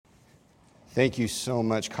Thank you so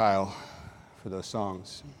much, Kyle, for those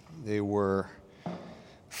songs. They were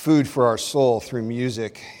food for our soul through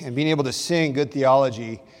music. And being able to sing good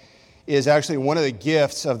theology is actually one of the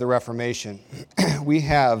gifts of the Reformation. We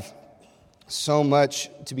have so much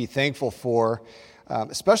to be thankful for,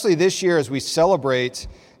 especially this year as we celebrate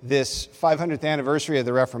this 500th anniversary of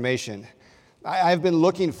the Reformation. I've been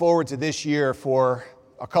looking forward to this year for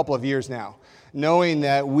a couple of years now, knowing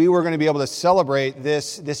that we were going to be able to celebrate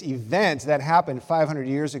this event that happened 500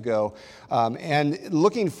 years ago. And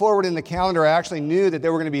looking forward in the calendar, I actually knew that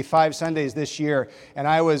there were going to be 5 Sundays this year, and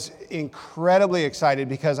I was incredibly excited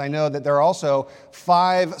because I know that there are also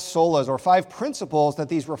 5 solas, or 5 principles that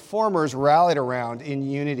these reformers rallied around in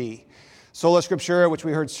unity. Sola Scriptura, which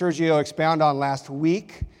we heard Sergio expound on last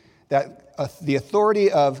week, that the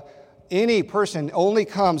authority of any person only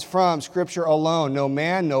comes from Scripture alone. No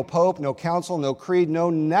man, no pope, no council, no creed, no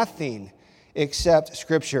nothing except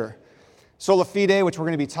Scripture. Sola fide, which we're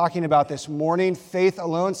going to be talking about this morning, faith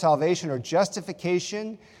alone, salvation or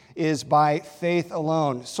justification is by faith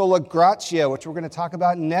alone. Sola gratia, which we're going to talk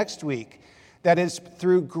about next week, that is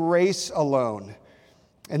through grace alone.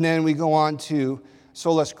 And then we go on to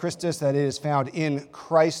Solus Christus, that it is found in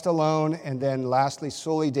Christ alone. And then lastly,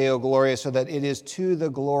 Soli Deo Gloria, so that it is to the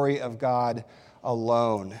glory of God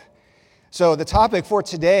alone. So the topic for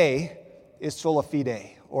today is sola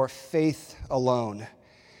fide, or faith alone.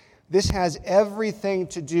 This has everything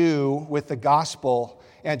to do with the gospel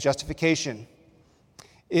and justification.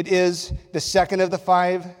 It is the second of the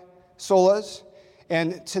 5 solas,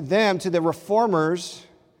 and to them, to the reformers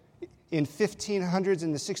in 1500s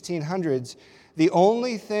and the 1600s, the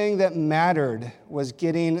only thing that mattered was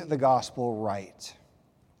getting the gospel right.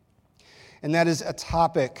 And that is a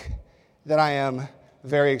topic that I am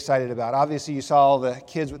very excited about. Obviously, you saw all the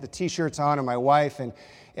kids with the t-shirts on and my wife,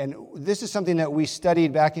 and this is something that we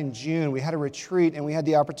studied back in June. We had a retreat, and we had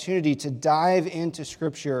the opportunity to dive into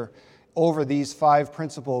Scripture over these 5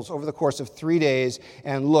 principles over the course of 3 days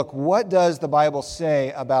and look, what does the Bible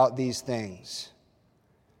say about these things?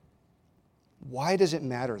 Why does it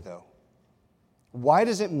matter, though? Why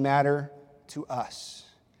does it matter to us?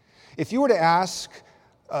 If you were to ask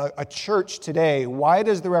a church today, why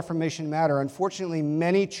does the Reformation matter? Unfortunately,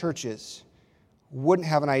 many churches wouldn't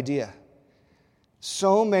have an idea.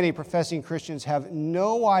 So many professing Christians have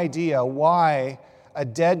no idea why a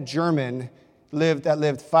dead German that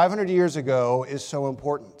lived 500 years ago is so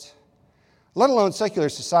important, let alone secular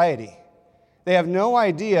society. They have no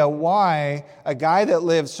idea why a guy that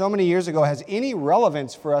lived so many years ago has any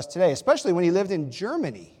relevance for us today, especially when he lived in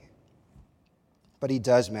Germany. But he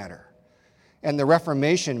does matter. And the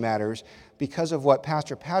Reformation matters because of what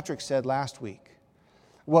Pastor Patrick said last week.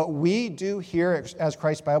 What we do here as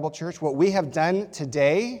Christ Bible Church, what we have done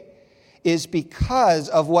today, is because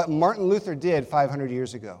of what Martin Luther did 500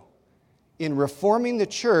 years ago. In reforming the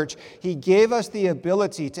church, he gave us the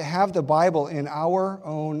ability to have the Bible in our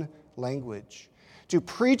own language, to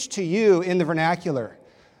preach to you in the vernacular,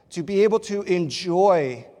 to be able to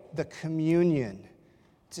enjoy the communion,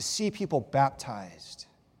 to see people baptized.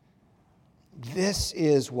 This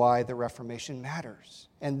is why the Reformation matters,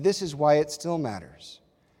 and this is why it still matters.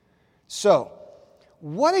 So,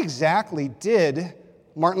 what exactly did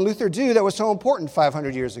Martin Luther do that was so important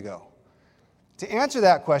 500 years ago? To answer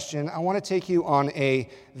that question, I want to take you on a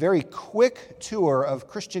very quick tour of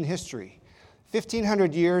Christian history.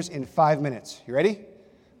 1,500 years in 5 minutes. You ready?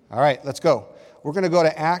 All right, let's go. We're going to go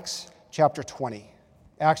to Acts chapter 20.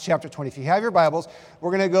 Acts chapter 20. If you have your Bibles,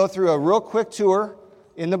 we're going to go through a real quick tour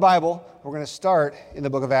in the Bible. We're going to start in the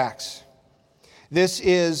book of Acts. This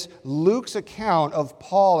is Luke's account of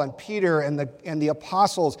Paul and Peter and the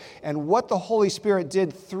apostles and what the Holy Spirit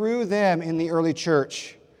did through them in the early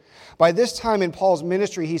church. By this time in Paul's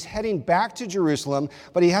ministry, he's heading back to Jerusalem,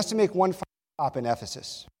 but he has to make one final stop in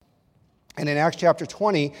Ephesus. And in Acts chapter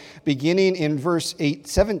 20, beginning in verse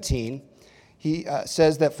 17, he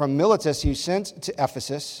says that from Miletus he sent to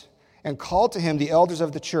Ephesus and called to him the elders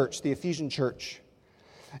of the church, the Ephesian church.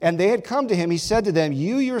 And they had come to him. He said to them,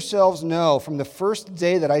 "You yourselves know from the first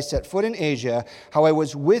day that I set foot in Asia how I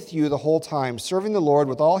was with you the whole time, serving the Lord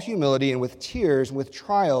with all humility and with tears and with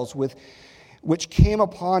trials which came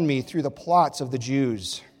upon me through the plots of the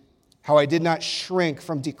Jews. How I did not shrink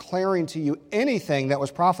from declaring to you anything that was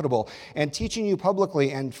profitable, and teaching you publicly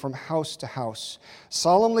and from house to house,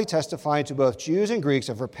 solemnly testifying to both Jews and Greeks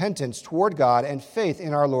of repentance toward God and faith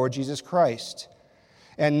in our Lord Jesus Christ.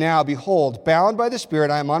 And now, behold, bound by the Spirit,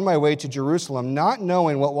 I am on my way to Jerusalem, not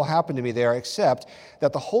knowing what will happen to me there, except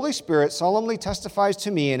that the Holy Spirit solemnly testifies to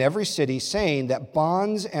me in every city, saying that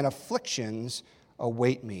bonds and afflictions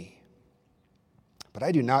await me." But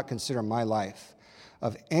I do not consider my life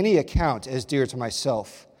of any account as dear to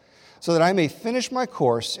myself, so that I may finish my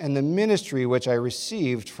course and the ministry which I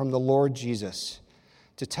received from the Lord Jesus,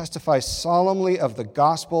 to testify solemnly of the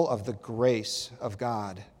gospel of the grace of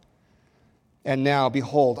God. And now,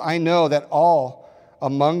 behold, I know that all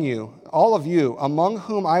of you, among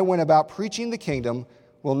whom I went about preaching the kingdom,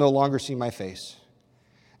 will no longer see my face.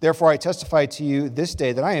 Therefore I testify to you this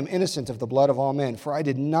day that I am innocent of the blood of all men, for I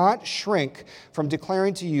did not shrink from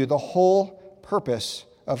declaring to you the whole purpose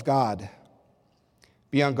of God.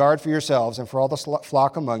 Be on guard for yourselves and for all the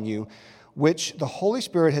flock among you, which the Holy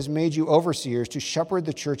Spirit has made you overseers to shepherd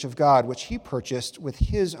the church of God, which he purchased with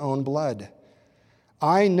his own blood.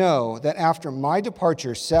 I know that after my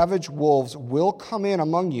departure, savage wolves will come in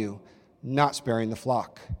among you, not sparing the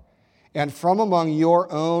flock. And from among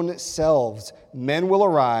your own selves, men will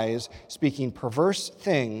arise, speaking perverse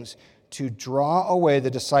things to draw away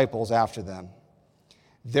the disciples after them.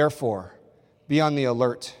 Therefore, be on the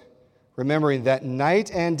alert, remembering that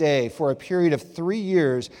night and day, for a period of 3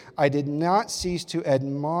 years, I did not cease to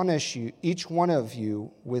admonish you, each one of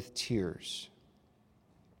you, with tears.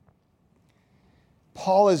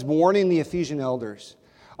 Paul is warning the Ephesian elders.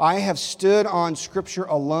 I have stood on Scripture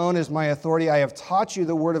alone as my authority. I have taught you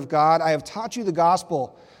the Word of God. I have taught you the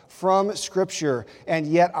gospel from Scripture. And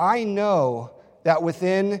yet I know that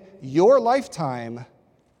within your lifetime,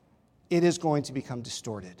 it is going to become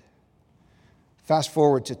distorted. Fast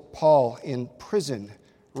forward to Paul in prison,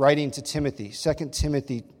 writing to Timothy, 2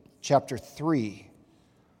 Timothy chapter 3,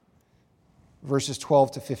 verses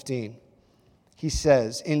 12 to 15. He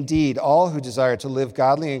says, "Indeed, all who desire to live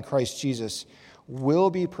godly in Christ Jesus will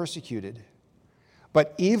be persecuted.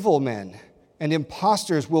 But evil men and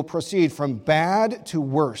impostors will proceed from bad to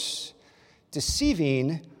worse,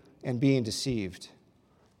 deceiving and being deceived.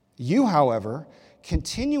 You, however,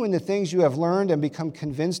 continue in the things you have learned and become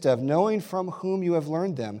convinced of, knowing from whom you have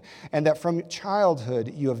learned them, and that from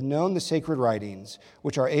childhood you have known the sacred writings,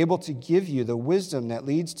 which are able to give you the wisdom that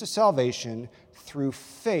leads to salvation through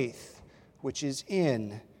faith, which is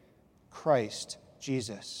in Christ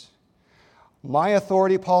Jesus." My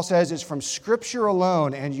authority, Paul says, is from Scripture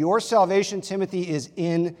alone, and your salvation, Timothy, is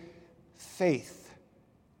in faith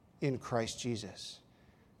in Christ Jesus.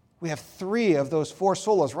 We have 3 of those 4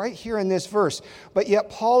 solas right here in this verse, but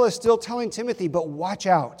yet Paul is still telling Timothy, but watch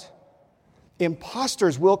out.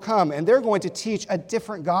 Imposters will come, and they're going to teach a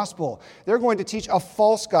different gospel. They're going to teach a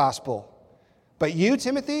false gospel. But you,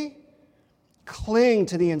 Timothy, cling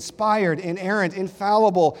to the inspired, inerrant,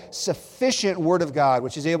 infallible, sufficient Word of God,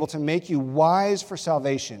 which is able to make you wise for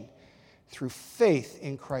salvation through faith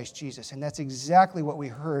in Christ Jesus. And that's exactly what we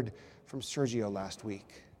heard from Sergio last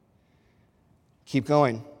week. Keep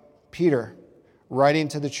going. Peter, writing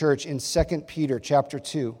to the church in 2 Peter chapter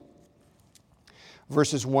 2,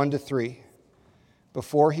 verses 1 to 3.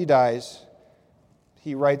 Before he dies,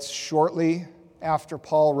 he writes shortly after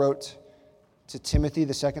Paul wrote to Timothy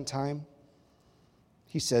the second time.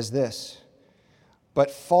 He says this,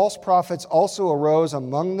 "But false prophets also arose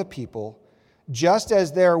among the people, just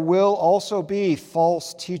as there will also be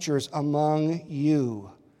false teachers among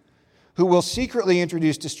you, who will secretly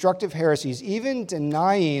introduce destructive heresies, even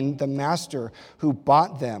denying the master who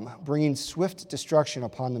bought them, bringing swift destruction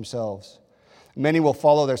upon themselves. Many will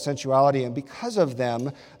follow their sensuality, and because of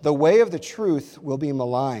them, the way of the truth will be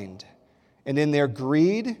maligned. And in their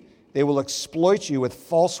greed, they will exploit you with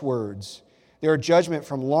false words. Their judgment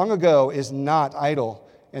from long ago is not idle,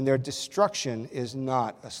 and their destruction is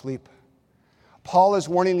not asleep." Paul is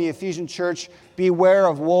warning the Ephesian church, beware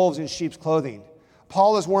of wolves in sheep's clothing.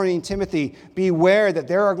 Paul is warning Timothy, beware that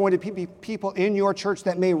there are going to be people in your church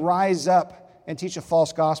that may rise up and teach a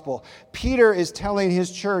false gospel. Peter is telling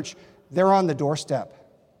his church they're on the doorstep.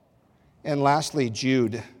 And lastly,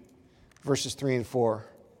 Jude, verses 3 and 4.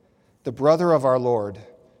 The brother of our Lord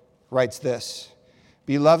writes this,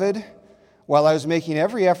 "Beloved, while I was making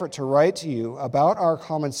every effort to write to you about our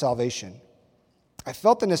common salvation, I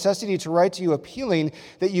felt the necessity to write to you appealing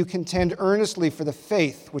that you contend earnestly for the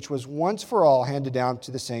faith which was once for all handed down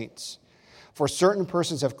to the saints. For certain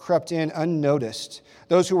persons have crept in unnoticed,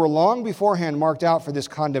 those who were long beforehand marked out for this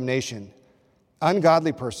condemnation,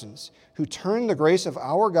 ungodly persons who turn the grace of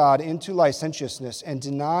our God into licentiousness and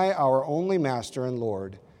deny our only Master and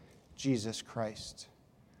Lord, Jesus Christ."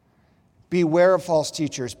 Beware of false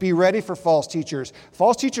teachers. Be ready for false teachers.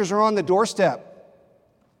 False teachers are on the doorstep.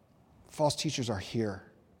 False teachers are here.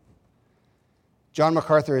 John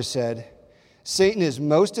MacArthur has said, Satan is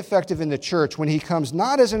most effective in the church when he comes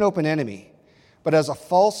not as an open enemy, but as a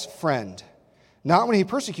false friend. Not when he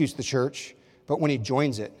persecutes the church, but when he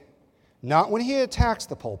joins it. Not when he attacks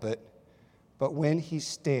the pulpit, but when he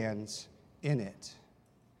stands in it.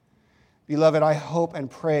 Beloved, I hope and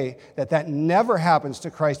pray that never happens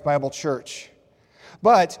to Christ Bible Church.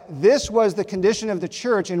 But this was the condition of the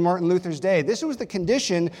church in Martin Luther's day. This was the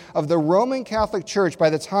condition of the Roman Catholic Church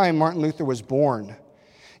by the time Martin Luther was born.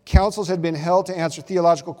 Councils had been held to answer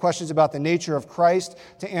theological questions about the nature of Christ,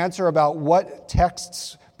 to answer about what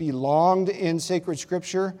texts belonged in sacred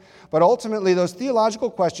scripture. But ultimately, those theological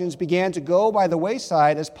questions began to go by the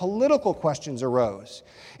wayside as political questions arose.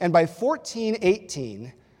 And by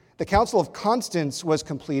 1418, the Council of Constance was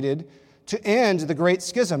completed to end the Great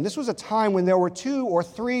Schism. This was a time when there were 2 or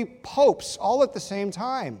 3 popes all at the same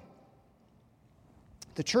time.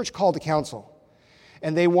 The church called a council,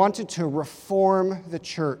 and they wanted to reform the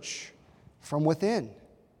church from within.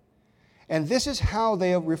 And this is how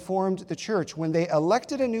they reformed the church. When they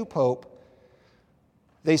elected a new pope,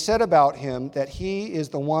 they said about him that he is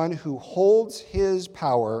the one who holds his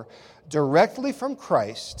power directly from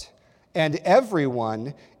Christ, and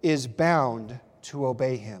everyone is bound to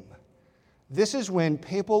obey him. This is when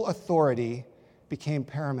papal authority became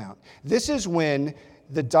paramount. This is when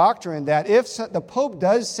the doctrine that if the Pope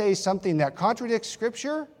does say something that contradicts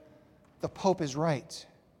Scripture, the Pope is right.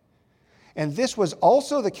 And this was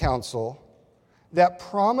also the council that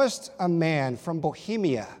promised a man from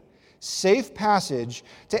Bohemia safe passage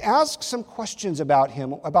to ask some questions about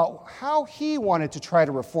him, about how he wanted to try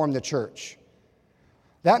to reform the church.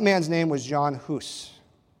 That man's name was John Hus.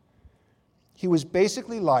 He was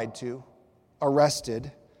basically lied to,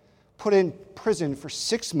 arrested, put in prison for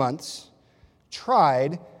 6 months,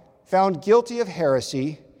 tried, found guilty of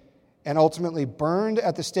heresy, and ultimately burned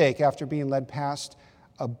at the stake after being led past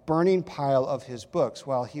a burning pile of his books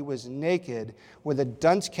while he was naked with a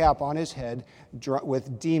dunce cap on his head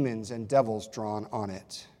with demons and devils drawn on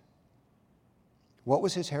it. What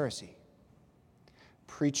was his heresy?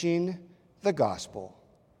 Preaching the gospel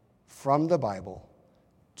from the Bible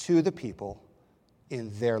to the people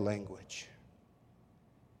in their language,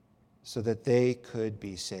 so that they could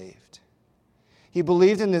be saved. He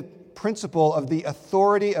believed in the principle of the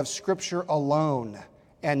authority of Scripture alone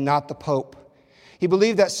and not the Pope. He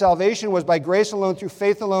believed that salvation was by grace alone, through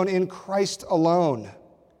faith alone, in Christ alone.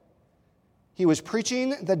 He was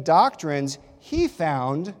preaching the doctrines he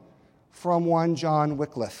found from one John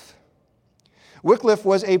Wycliffe. Wycliffe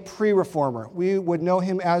was a pre-reformer. We would know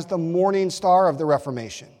him as the morning star of the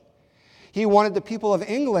Reformation. He wanted the people of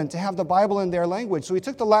England to have the Bible in their language, so he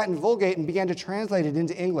took the Latin Vulgate and began to translate it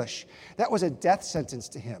into English. That was a death sentence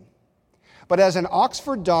to him. But as an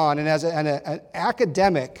Oxford Don and as an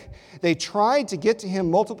academic, they tried to get to him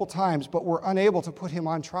multiple times, but were unable to put him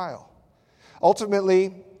on trial.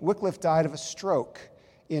 Ultimately, Wycliffe died of a stroke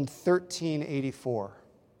in 1384.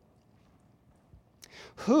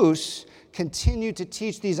 Hus continued to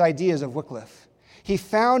teach these ideas of Wycliffe. He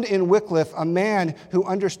found in Wycliffe a man who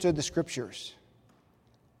understood the Scriptures,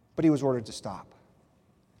 but he was ordered to stop.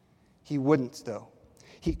 He wouldn't, though.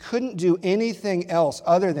 He couldn't do anything else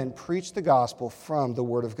other than preach the gospel from the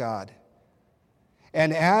Word of God.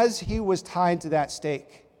 And as he was tied to that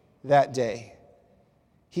stake that day,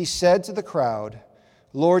 he said to the crowd,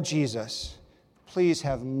 "Lord Jesus, please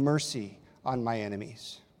have mercy on my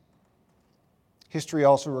enemies." History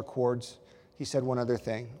also records he said one other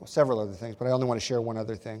thing, well, several other things, but I only want to share one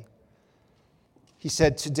other thing. He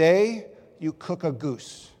said, "Today you cook a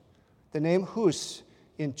goose." The name Hus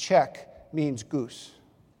in Czech means goose.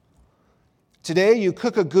 "Today you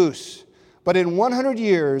cook a goose, but in 100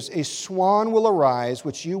 years a swan will arise,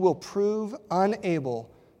 which you will prove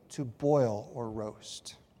unable to boil or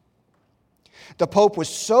roast." The Pope was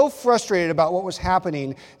so frustrated about what was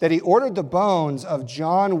happening that he ordered the bones of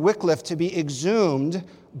John Wycliffe to be exhumed,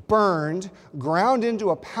 burned, ground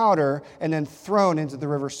into a powder, and then thrown into the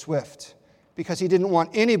River Swift, because he didn't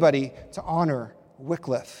want anybody to honor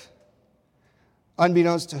Wycliffe.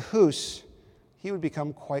 Unbeknownst to Hus, he would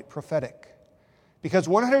become quite prophetic, because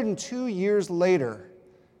 102 years later,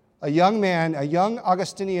 a young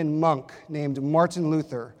Augustinian monk named Martin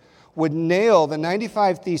Luther would nail the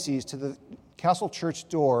 95 Theses to the Castle Church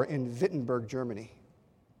door in Wittenberg, Germany.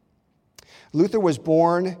 Luther was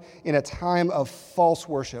born in a time of false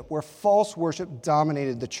worship, where false worship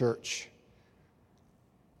dominated the church.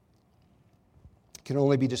 It can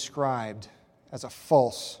only be described as a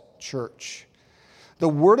false church. The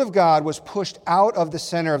Word of God was pushed out of the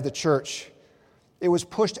center of the church. It was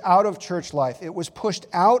pushed out of church life. It was pushed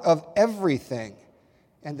out of everything,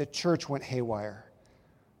 and the church went haywire.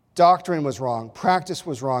 Doctrine was wrong. Practice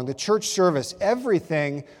was wrong. The church service,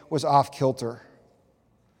 everything was off kilter.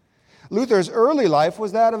 Luther's early life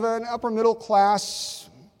was that of an upper middle class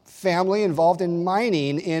family involved in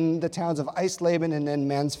mining in the towns of Eisleben and then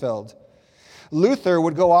Mansfeld. Luther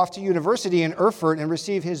would go off to university in Erfurt and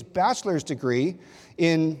receive his bachelor's degree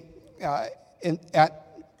at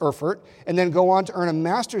Erfurt, and then go on to earn a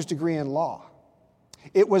master's degree in law.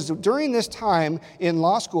 It was during this time in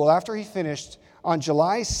law school, after he finished on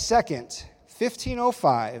July 2nd,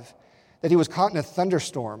 1505, that he was caught in a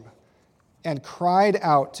thunderstorm and cried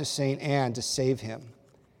out to St. Anne to save him.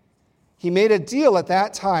 He made a deal at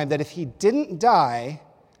that time that if he didn't die,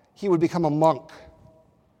 he would become a monk.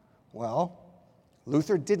 Well,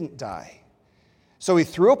 Luther didn't die. So he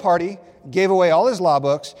threw a party, gave away all his law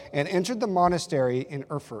books, and entered the monastery in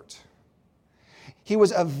Erfurt. He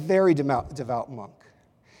was a very devout monk.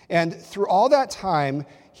 And through all that time,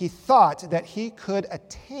 he thought that he could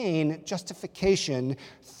attain justification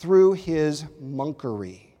through his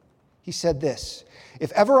monkery. He said this,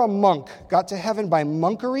 "If ever a monk got to heaven by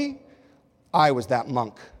monkery, I was that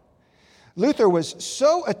monk." Luther was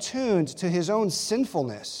so attuned to his own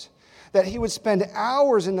sinfulness that he would spend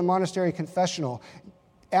hours in the monastery confessional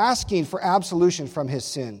asking for absolution from his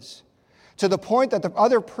sins, to the point that the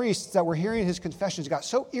other priests that were hearing his confessions got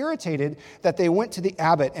so irritated that they went to the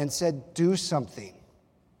abbot and said, "Do something."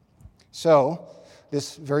 So,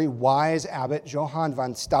 this very wise abbot, Johann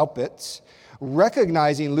von Staupitz,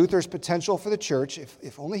 recognizing Luther's potential for the church,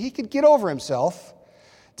 if only he could get over himself,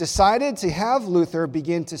 decided to have Luther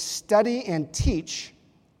begin to study and teach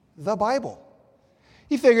the Bible.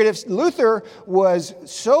 He figured if Luther was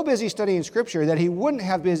so busy studying Scripture that he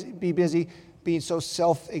wouldn't be busy being so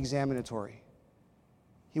self-examinatory.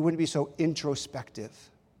 He wouldn't be so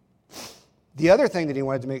introspective. The other thing that he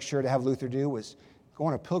wanted to make sure to have Luther do was go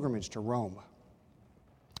on a pilgrimage to Rome.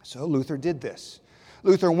 So Luther did this.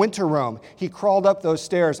 Luther went to Rome. He crawled up those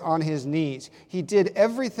stairs on his knees. He did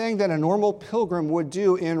everything that a normal pilgrim would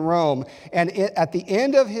do in Rome. And at the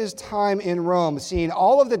end of his time in Rome, seeing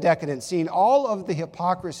all of the decadence, seeing all of the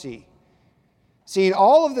hypocrisy, seeing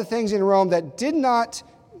all of the things in Rome that did not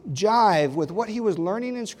jive with what he was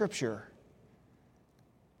learning in Scripture,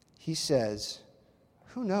 he says,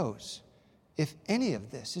 who knows if any of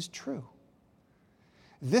this is true?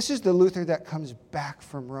 This is the Luther that comes back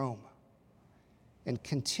from Rome and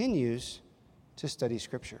continues to study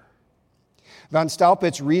Scripture. Von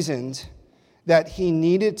Staupitz reasoned that he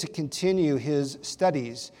needed to continue his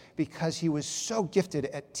studies because he was so gifted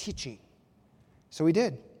at teaching. So he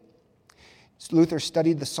did. Luther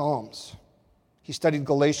studied the Psalms. He studied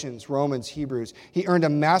Galatians, Romans, Hebrews. He earned a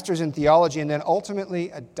master's in theology and then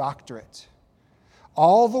ultimately a doctorate.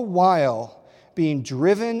 All the while being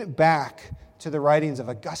driven back to the writings of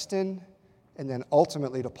Augustine and then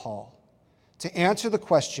ultimately to Paul, to answer the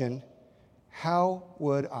question, how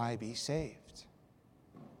would I be saved?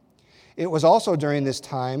 It was also during this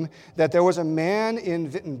time that there was a man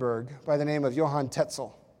in Wittenberg by the name of Johann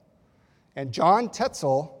Tetzel. And John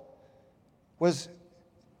Tetzel was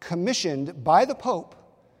commissioned by the Pope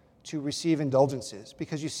to receive indulgences.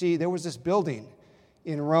 Because you see, there was this building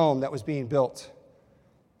in Rome that was being built.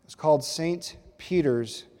 It was called St.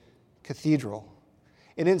 Peter's Cathedral.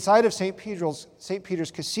 And inside of St.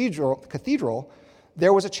 Peter's Cathedral,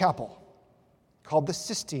 there was a chapel called the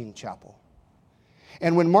Sistine Chapel.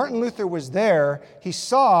 And when Martin Luther was there, he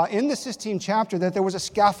saw in the Sistine Chapel that there was a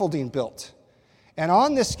scaffolding built. And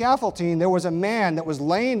on this scaffolding, there was a man that was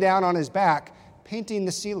laying down on his back, painting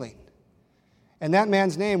the ceiling. And that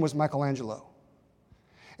man's name was Michelangelo.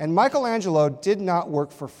 And Michelangelo did not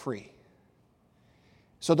work for free.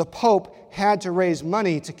 So the Pope had to raise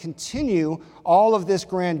money to continue all of this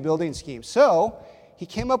grand building scheme. So he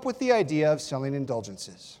came up with the idea of selling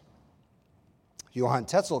indulgences. Johann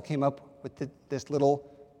Tetzel came up with this little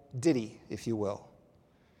ditty, if you will.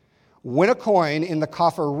 When a coin in the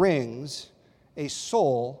coffer rings, a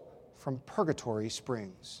soul from purgatory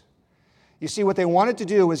springs. You see, what they wanted to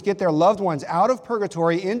do was get their loved ones out of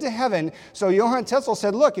purgatory into heaven. So Johann Tetzel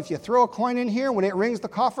said, look, if you throw a coin in here, when it rings the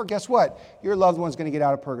coffer, guess what? Your loved one's going to get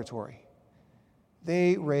out of purgatory.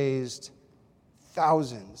 They raised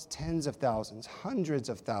thousands, tens of thousands, hundreds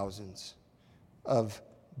of thousands of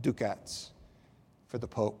ducats for the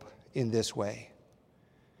Pope in this way.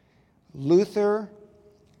 Luther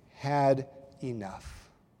had enough.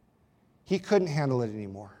 He couldn't handle it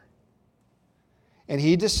anymore. And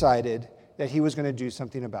he decided that he was going to do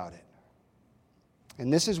something about it.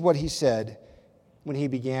 And this is what he said when he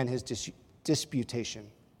began his disputation.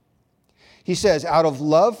 He says, out of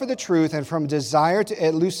love for the truth and from desire to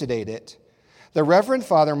elucidate it, the Reverend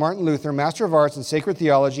Father Martin Luther, Master of Arts in Sacred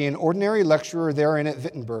Theology and ordinary lecturer therein at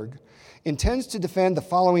Wittenberg, intends to defend the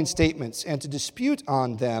following statements and to dispute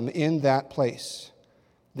on them in that place.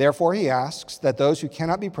 Therefore he asks that those who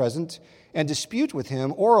cannot be present and dispute with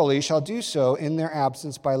him orally shall do so in their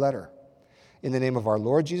absence by letter. In the name of our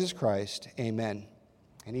Lord Jesus Christ, amen.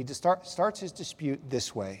 And he starts his dispute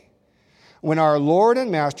this way. When our Lord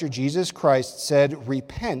and Master Jesus Christ said,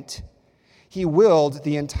 repent, he willed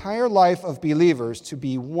the entire life of believers to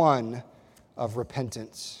be one of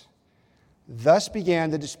repentance. Thus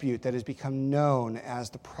began the dispute that has become known as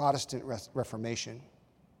the Protestant Reformation.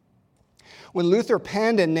 When Luther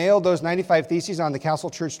penned and nailed those 95 Theses on the castle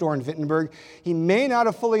church door in Wittenberg, he may not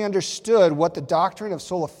have fully understood what the doctrine of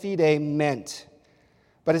sola fide meant.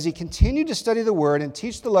 But as he continued to study the Word and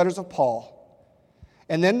teach the letters of Paul,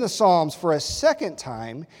 and then the Psalms for a second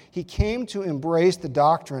time, he came to embrace the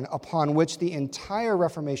doctrine upon which the entire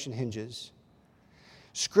Reformation hinges.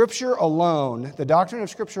 Scripture alone, the doctrine of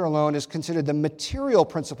Scripture alone, is considered the material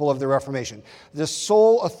principle of the Reformation, the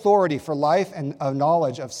sole authority for life and a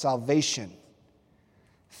knowledge of salvation.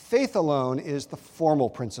 Faith alone is the formal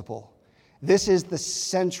principle. This is the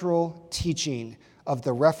central teaching of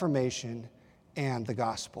the Reformation and the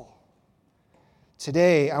gospel.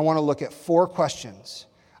 Today, I want to look at 4 questions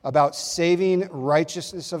about saving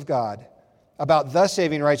righteousness of God, about the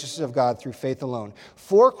saving righteousness of God through faith alone.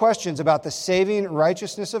 4 questions about the saving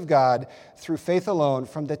righteousness of God through faith alone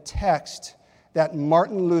from the text that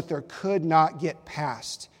Martin Luther could not get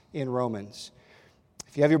past in Romans.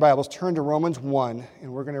 If you have your Bibles, turn to Romans 1,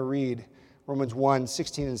 and we're going to read Romans 1,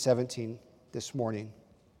 16 and 17 this morning.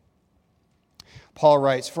 Paul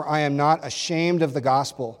writes, "For I am not ashamed of the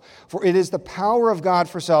gospel, for it is the power of God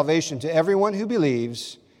for salvation to everyone who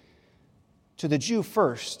believes, to the Jew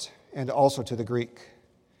first, and also to the Greek.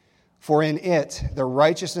 For in it the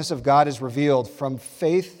righteousness of God is revealed from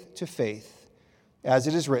faith to faith, as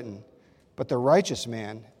it is written, but the righteous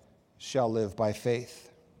man shall live by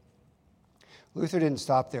faith." Luther didn't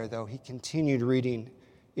stop there, though. He continued reading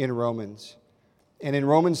in Romans. And in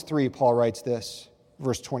Romans 3, Paul writes this,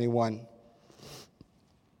 verse 21.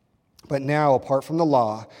 "But now, apart from the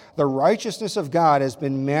law, the righteousness of God has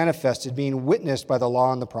been manifested, being witnessed by the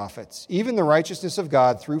law and the prophets, even the righteousness of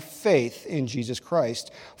God through faith in Jesus Christ,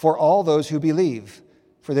 for all those who believe.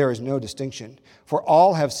 For there is no distinction. For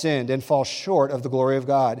all have sinned and fall short of the glory of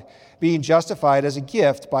God, being justified as a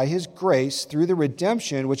gift by his grace through the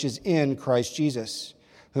redemption which is in Christ Jesus,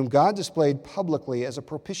 whom God displayed publicly as a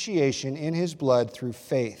propitiation in his blood through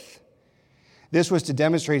faith. This was to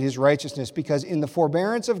demonstrate his righteousness, because in the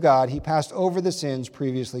forbearance of God he passed over the sins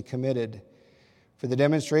previously committed. For the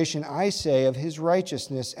demonstration, I say, of his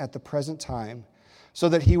righteousness at the present time, so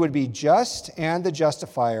that he would be just and the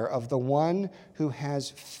justifier of the one who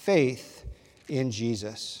has faith in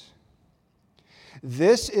Jesus."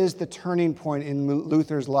 This is the turning point in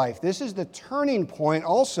Luther's life. This is the turning point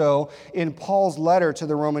also in Paul's letter to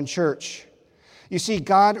the Roman church. You see,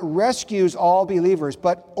 God rescues all believers,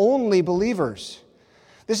 but only believers.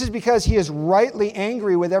 This is because he is rightly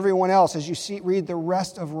angry with everyone else, as you read the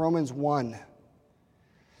rest of Romans 1,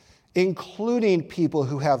 including people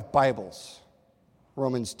who have Bibles,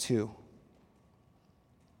 Romans 2.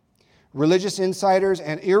 Religious insiders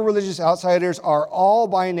and irreligious outsiders are all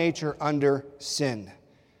by nature under sin,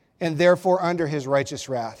 and therefore under his righteous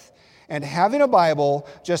wrath. And having a Bible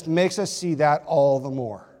just makes us see that all the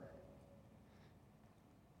more.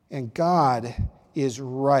 And God is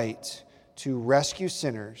right to rescue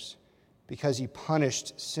sinners because he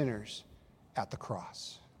punished sinners at the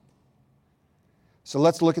cross. So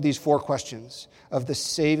let's look at these 4 questions of the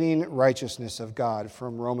saving righteousness of God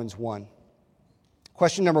from Romans 1.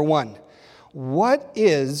 Question number 1, what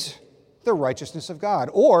is the righteousness of God?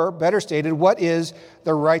 Or, better stated, what is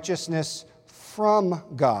the righteousness from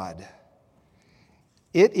God?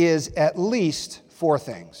 It is at least 4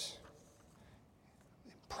 things.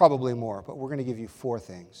 Probably more, but we're going to give you 4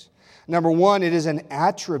 things. Number 1, it is an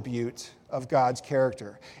attribute of God's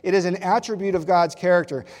character. It is an attribute of God's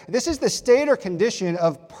character. This is the state or condition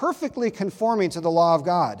of perfectly conforming to the law of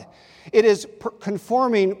God. It is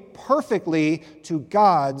conforming perfectly to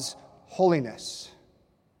God's holiness.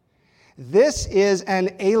 This is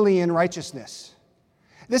an alien righteousness.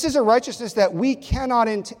 This is a righteousness that we cannot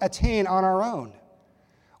attain on our own.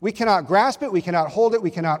 We cannot grasp it, we cannot hold it, we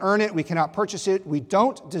cannot earn it, we cannot purchase it, we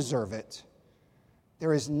don't deserve it.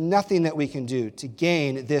 There is nothing that we can do to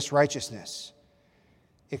gain this righteousness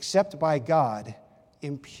except by God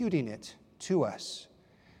imputing it to us,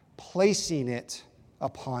 placing it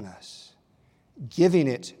upon us, giving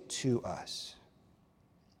it to us.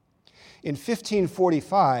 In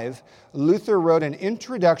 1545, Luther wrote an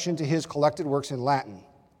introduction to his collected works in Latin.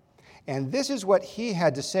 And this is what he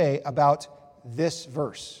had to say about this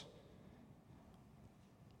verse.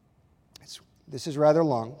 It's This is rather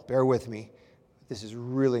long. Bear with me. This is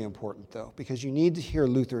really important, though, because you need to hear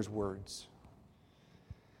Luther's words.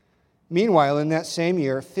 Meanwhile, in that same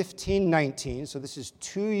year, 1519, so this is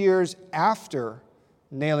 2 years after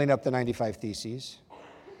nailing up the 95 Theses,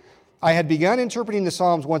 I had begun interpreting the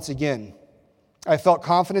Psalms once again. I felt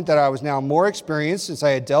confident that I was now more experienced since I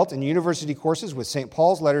had dealt in university courses with St.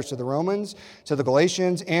 Paul's letters to the Romans, to the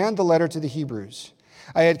Galatians, and the letter to the Hebrews.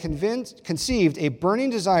 I had conceived a burning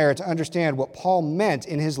desire to understand what Paul meant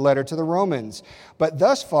in his letter to the Romans. But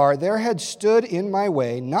thus far, there had stood in my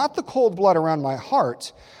way not the cold blood around my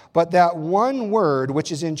heart, but that one word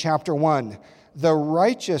which is in chapter 1, the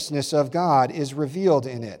righteousness of God is revealed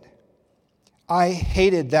in it. I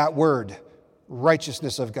hated that word,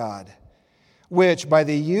 righteousness of God, which by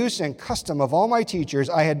the use and custom of all my teachers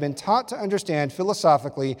I had been taught to understand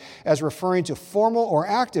philosophically as referring to formal or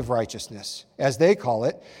active righteousness, as they call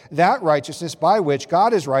it, that righteousness by which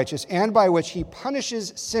God is righteous and by which he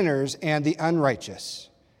punishes sinners and the unrighteous.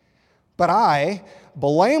 But I,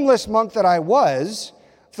 blameless monk that I was,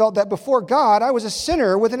 felt that before God I was a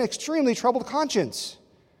sinner with an extremely troubled conscience.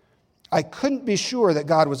 I couldn't be sure that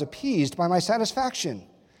God was appeased by my satisfaction.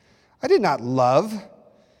 I did not love.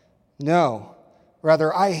 No,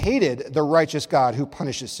 rather I hated the righteous God who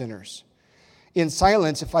punishes sinners. In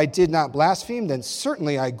silence, if I did not blaspheme, then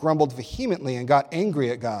certainly I grumbled vehemently and got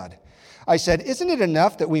angry at God. I said, isn't it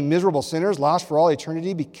enough that we miserable sinners lost for all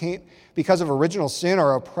eternity because of original sin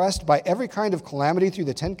are oppressed by every kind of calamity through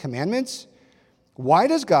the 10 Commandments? Why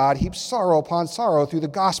does God heap sorrow upon sorrow through the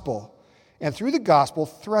gospel, and through the gospel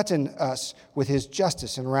threaten us with his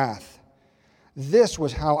justice and wrath? This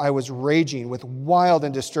was how I was raging with wild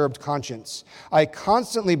and disturbed conscience. I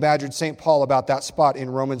constantly badgered St. Paul about that spot in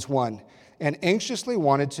Romans 1 and anxiously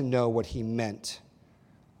wanted to know what he meant.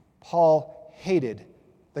 Paul hated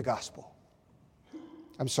the gospel.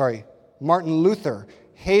 Martin Luther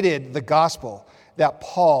hated the gospel that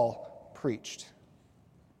Paul preached.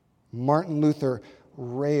 Martin Luther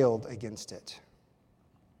railed against it.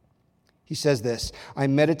 He says this, I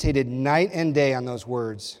meditated night and day on those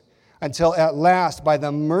words until at last, by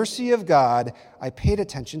the mercy of God, I paid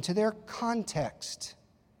attention to their context.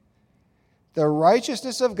 The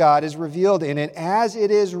righteousness of God is revealed in it as it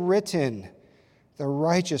is written. The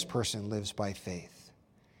righteous person lives by faith.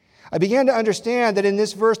 I began to understand that in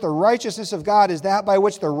this verse, the righteousness of God is that by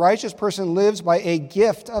which the righteous person lives by a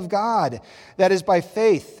gift of God, that is by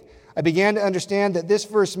faith. I began to understand that this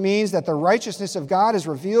verse means that the righteousness of God is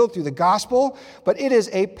revealed through the gospel, but it is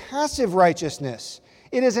a passive righteousness.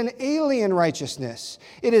 It is an alien righteousness.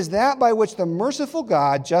 It is that by which the merciful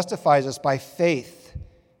God justifies us by faith.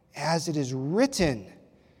 As it is written,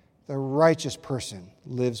 the righteous person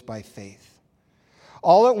lives by faith.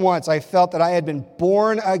 All at once, I felt that I had been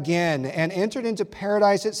born again and entered into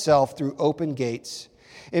paradise itself through open gates.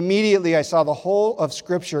 Immediately, I saw the whole of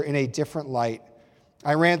Scripture in a different light.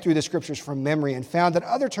 I ran through the Scriptures from memory and found that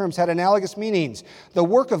other terms had analogous meanings. The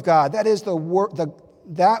work of God, that is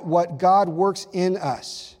what God works in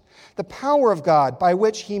us. The power of God by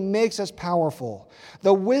which he makes us powerful.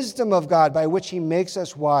 The wisdom of God by which he makes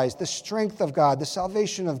us wise. The strength of God, the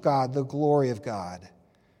salvation of God, the glory of God.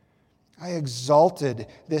 I exalted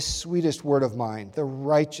this sweetest word of mine, the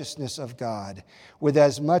righteousness of God, with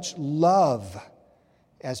as much love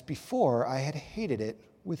as before I had hated it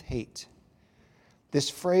with hate. This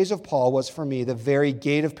phrase of Paul was for me the very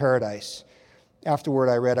gate of paradise. Afterward,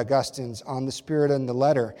 I read Augustine's On the Spirit and the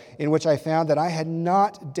Letter, in which I found that I had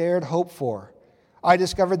not dared hope for. I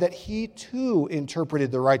discovered that he too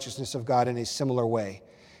interpreted the righteousness of God in a similar way,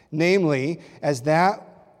 namely, as that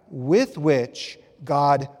with which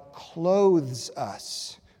God clothes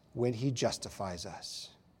us when he justifies us.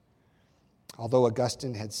 Although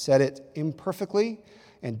Augustine had said it imperfectly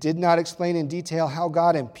and did not explain in detail how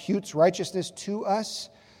God imputes righteousness to us,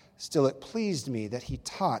 still it pleased me that he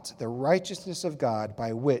taught the righteousness of God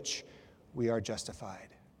by which we are justified.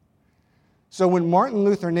 So when Martin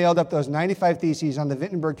Luther nailed up those 95 Theses on the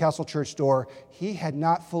Wittenberg Castle Church door, he had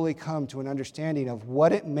not fully come to an understanding of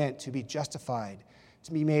what it meant to be justified,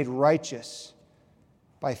 to be made righteous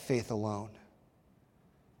by faith alone.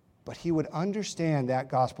 But he would understand that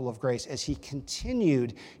gospel of grace as he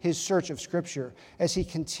continued his search of Scripture, as he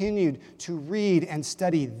continued to read and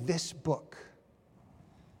study this book.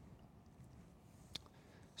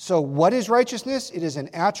 So what is righteousness? It is an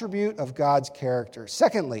attribute of God's character.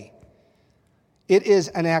 Secondly, it is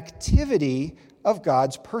an activity of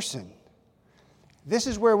God's person. This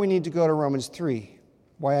is where we need to go to Romans 3,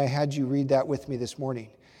 why I had you read that with me this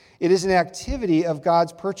morning. It is an activity of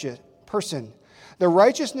God's person. The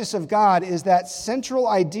righteousness of God is that central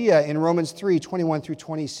idea in Romans 3, 21 through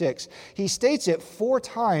 26. He states it 4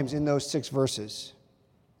 times in those 6 verses.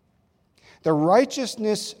 The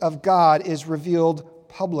righteousness of God is revealed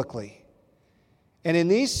publicly. And in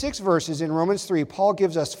these 6 verses in Romans 3, Paul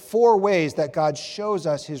gives us 4 ways that God shows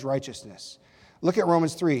us his righteousness. Look at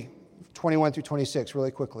Romans 3, 21 through 26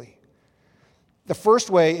 really quickly. The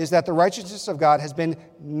first way is that the righteousness of God has been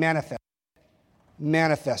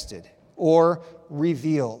manifested or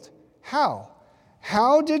revealed. How?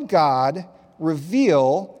 How did God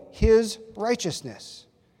reveal his righteousness?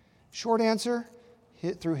 Short answer,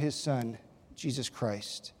 through his Son, Jesus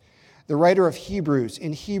Christ. The writer of Hebrews,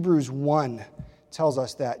 in Hebrews 1, tells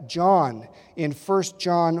us that. John, in 1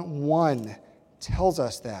 John 1, tells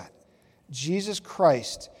us that. Jesus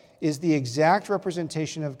Christ is the exact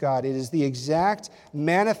representation of God. It is the exact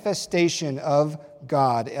manifestation of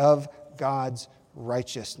God, of God's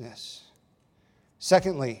righteousness.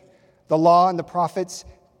 Secondly, the law and the prophets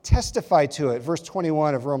testify to it. Verse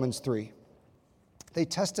 21 of Romans 3. They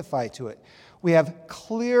testify to it. We have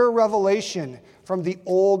clear revelation from the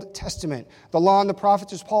Old Testament. The law and the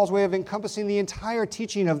prophets is Paul's way of encompassing the entire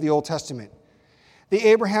teaching of the Old Testament. The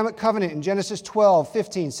Abrahamic covenant in Genesis 12,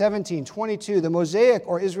 15, 17, 22, the Mosaic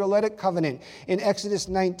or Israelitic covenant in Exodus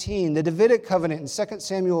 19, the Davidic covenant in 2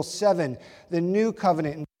 Samuel 7, the new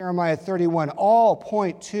covenant in Jeremiah 31, all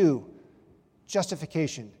point to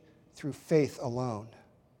justification through faith alone.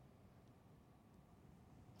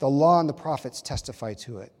 The law and the prophets testify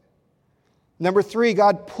to it. Number 3,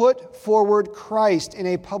 God put forward Christ in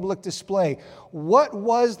a public display. What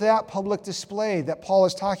was that public display that Paul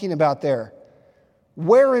is talking about there?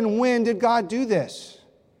 Where and when did God do this?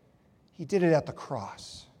 He did it at the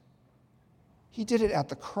cross. He did it at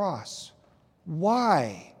the cross.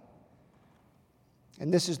 Why?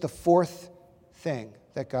 And this is the 4th thing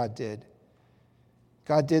that God did.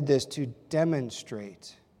 God did this to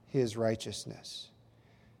demonstrate his righteousness.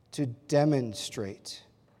 To demonstrate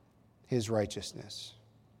his righteousness.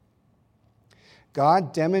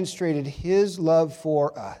 God demonstrated his love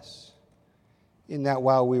for us in that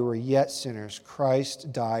while we were yet sinners,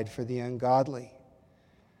 Christ died for the ungodly.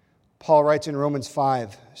 Paul writes in Romans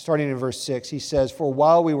 5, starting in verse 6, he says, "For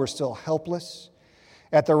while we were still helpless,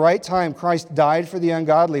 at the right time Christ died for the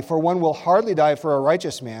ungodly. For one will hardly die for a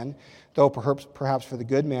righteous man, though perhaps for the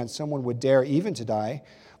good man someone would dare even to die.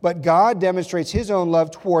 But God demonstrates his own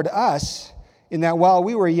love toward us, in that while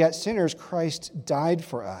we were yet sinners, Christ died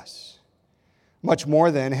for us. Much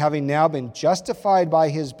more then, having now been justified by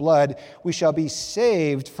his blood, we shall be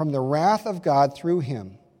saved from the wrath of God through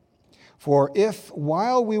him. For if,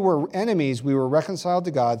 while we were enemies, we were reconciled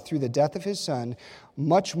to God through the death of his Son,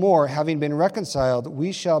 much more, having been reconciled,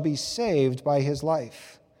 we shall be saved by his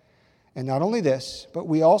life. And not only this, but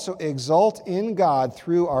we also exult in God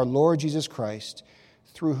through our Lord Jesus Christ,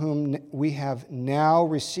 through whom we have now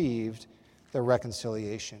received the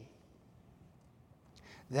reconciliation."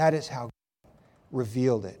 That is how God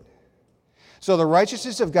revealed it. So the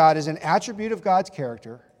righteousness of God is an attribute of God's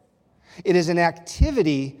character. It is an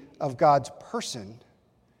activity of God's person.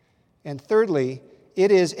 And thirdly,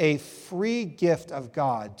 it is a free gift of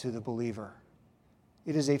God to the believer.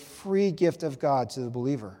 It is a free gift of God to the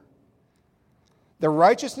believer. The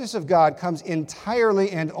righteousness of God comes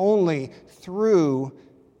entirely and only through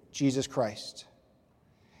Jesus Christ.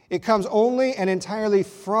 It comes only and entirely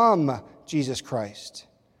from Jesus Christ.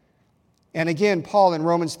 And again, Paul in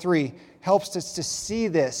Romans 3 helps us to see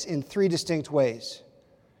this in 3 distinct ways.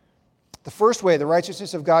 The first way the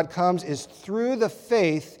righteousness of God comes is through the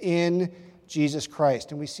faith in Jesus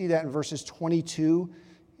Christ. And we see that in verses 22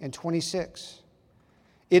 and 26.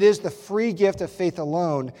 It is the free gift of faith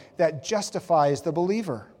alone that justifies the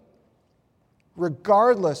believer,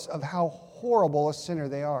 regardless of how horrible a sinner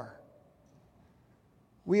they are.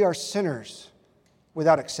 We are sinners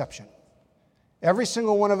without exception. Every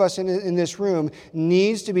single one of us in this room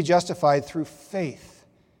needs to be justified through faith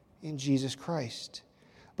in Jesus Christ.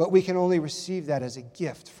 But we can only receive that as a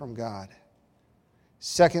gift from God.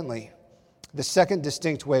 Secondly, the second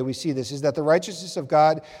distinct way we see this is that the righteousness of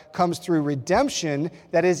God comes through redemption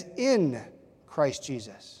that is in Christ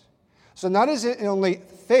Jesus. So not is it only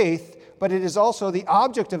faith, but it is also the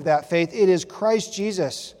object of that faith. It is Christ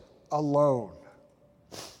Jesus alone.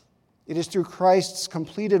 It is through Christ's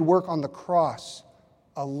completed work on the cross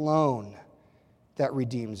alone that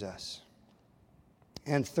redeems us.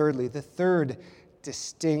 And thirdly, the third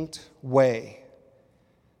distinct way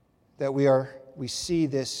that we see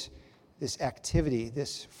this activity,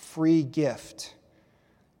 this free gift,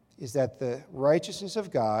 is that the righteousness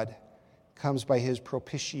of God comes by his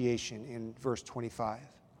propitiation in verse 25.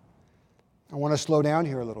 I want to slow down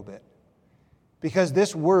here a little bit because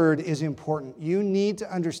this word is important. You need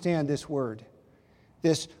to understand this word,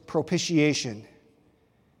 this propitiation.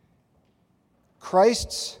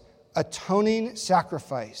 Christ's atoning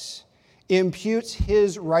sacrifice imputes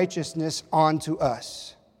his righteousness onto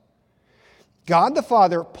us. God the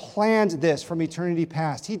Father planned this from eternity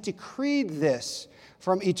past. He decreed this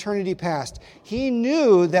from eternity past. He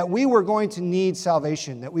knew that we were going to need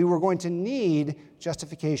salvation, that we were going to need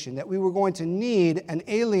justification, that we were going to need an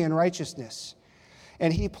alien righteousness.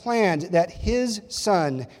 And he planned that his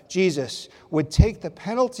Son, Jesus, would take the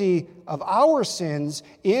penalty of our sins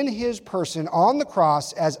in his person on the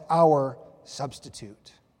cross as our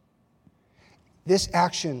substitute. This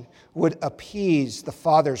action would appease the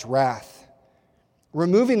Father's wrath,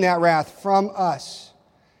 removing that wrath from us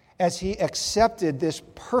as he accepted this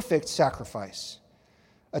perfect sacrifice,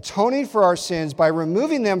 atoning for our sins by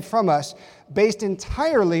removing them from us based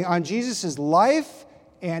entirely on Jesus' life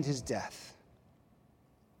and his death.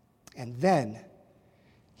 And then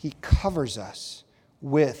he covers us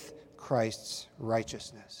with Christ's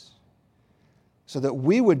righteousness so that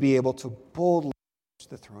we would be able to boldly approach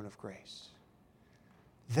the throne of grace.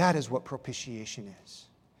 That is what propitiation is.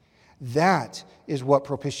 That is what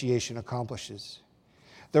propitiation accomplishes.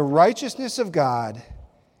 The righteousness of God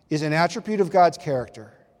is an attribute of God's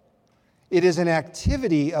character. It is an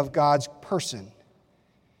activity of God's person.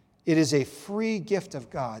 It is a free gift of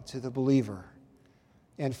God to the believer.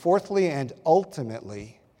 And fourthly and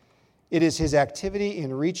ultimately, it is his activity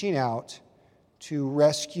in reaching out to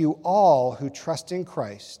rescue all who trust in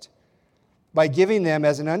Christ by giving them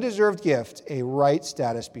as an undeserved gift a right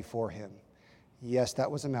status before him. Yes,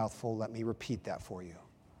 that was a mouthful. Let me repeat that for you.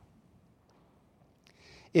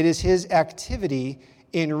 It is his activity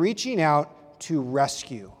in reaching out to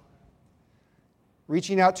rescue.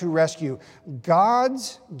 Reaching out to rescue.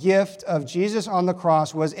 God's gift of Jesus on the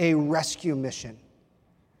cross was a rescue mission.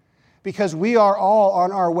 Because we are all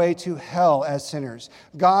on our way to hell as sinners.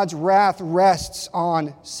 God's wrath rests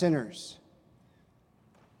on sinners.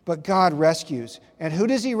 But God rescues. And who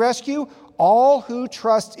does he rescue? All who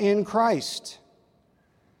trust in Christ.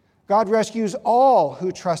 God rescues all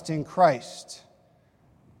who trust in Christ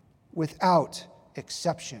without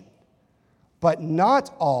exception. But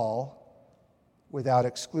not all without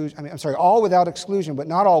exclusion. All without exclusion, but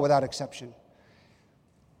not all without exception.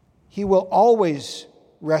 He will always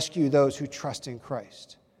rescue those who trust in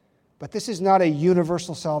Christ. But this is not a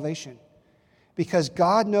universal salvation because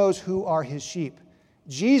God knows who are his sheep.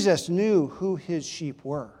 Jesus knew who his sheep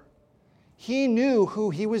were. He knew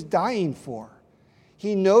who he was dying for.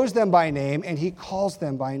 He knows them by name and he calls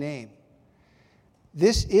them by name.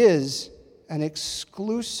 This is an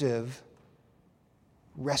exclusive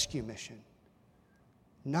rescue mission.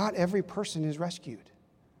 Not every person is rescued,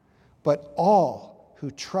 but all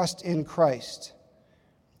who trust in Christ.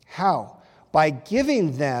 How? By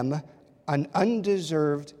giving them an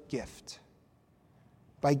undeserved gift.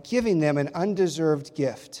 By giving them an undeserved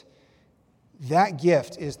gift. That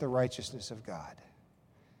gift is the righteousness of God.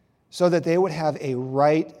 So that they would have a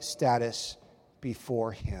right status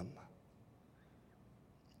before him.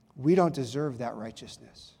 We don't deserve that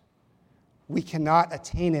righteousness. We cannot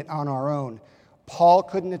attain it on our own. Paul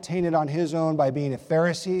couldn't attain it on his own by being a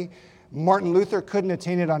Pharisee. Martin Luther couldn't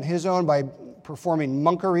attain it on his own by performing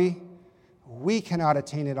monkery. We cannot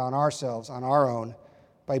attain it on ourselves, on our own,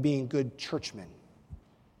 by being good churchmen.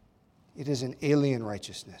 It is an alien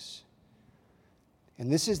righteousness.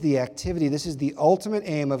 And this is the activity, this is the ultimate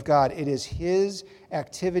aim of God. It is his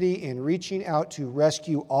activity in reaching out to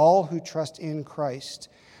rescue all who trust in Christ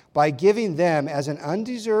by giving them as an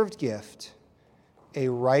undeserved gift a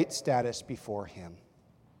right status before him.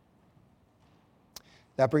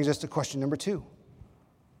 That brings us to question number 2.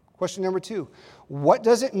 Question number 2, what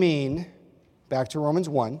does it mean, back to Romans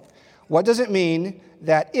 1, what does it mean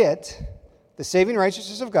that the saving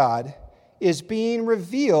righteousness of God, is being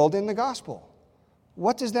revealed in the gospel?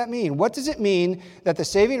 What does that mean? What does it mean that the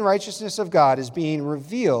saving righteousness of God is being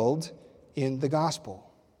revealed in the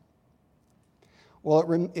gospel?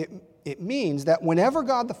 Well, it means that whenever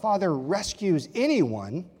God the Father rescues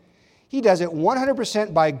anyone, he does it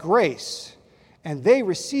 100% by grace. And they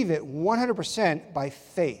receive it 100% by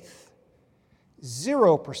faith.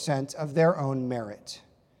 0% of their own merit.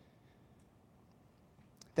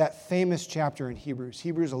 That famous chapter in Hebrews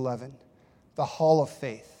 11, the hall of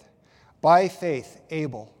faith. By faith,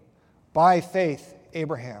 Abel. By faith,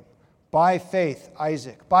 Abraham. By faith,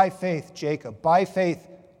 Isaac. By faith, Jacob. By faith,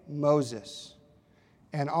 Moses.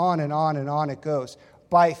 And on and on and on it goes.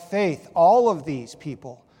 By faith, all of these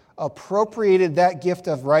people appropriated that gift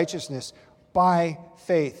of righteousness by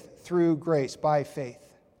faith through grace, by faith.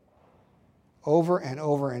 Over and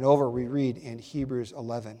over and over we read in Hebrews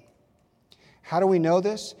 11. How do we know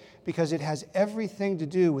this? Because it has everything to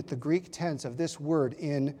do with the Greek tense of this word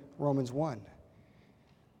in Romans 1.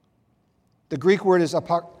 The Greek word is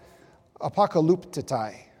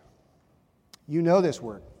apokalyptai. You know this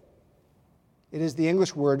word. It is the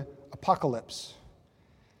English word apocalypse.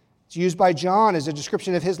 It's used by John as a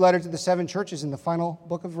description of his letter to the 7 churches in the final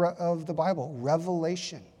book of the Bible,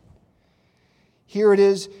 Revelation. Here it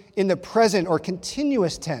is in the present or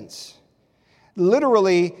continuous tense.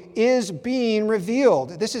 Literally is being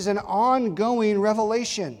revealed. This is an ongoing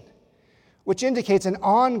revelation, which indicates an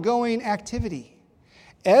ongoing activity.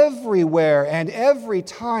 Everywhere and every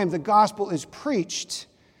time the gospel is preached,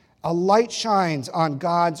 a light shines on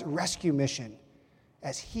God's rescue mission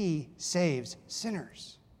as he saves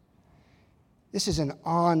sinners. This is an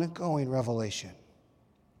ongoing revelation.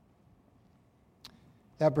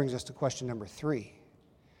 That brings us to question number 3.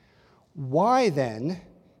 Why then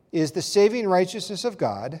is the saving righteousness of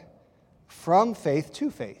God from faith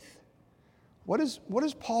to faith? What is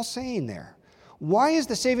Paul saying there? Why is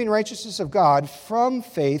the saving righteousness of God from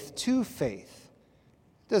faith to faith?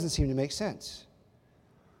 It doesn't seem to make sense.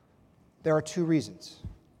 There are 2 reasons.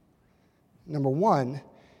 Number 1,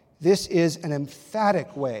 this is an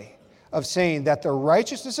emphatic way of saying that the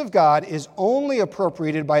righteousness of God is only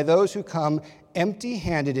appropriated by those who come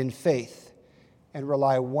empty-handed in faith and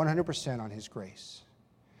rely 100% on his grace.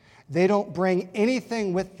 They don't bring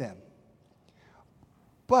anything with them.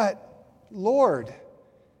 But, Lord,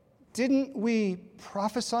 didn't we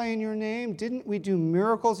prophesy in your name? Didn't we do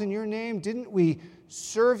miracles in your name? Didn't we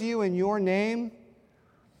serve you in your name?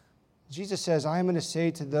 Jesus says, I am going to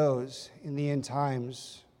say to those in the end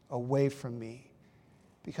times, away from me,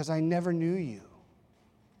 because I never knew you.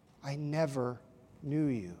 I never knew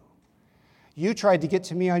you. You tried to get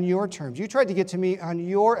to me on your terms. You tried to get to me on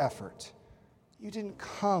your effort. You didn't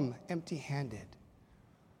come empty-handed.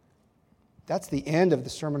 That's the end of the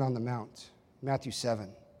Sermon on the Mount, Matthew 7.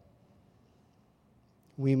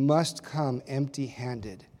 We must come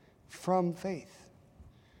empty-handed from faith.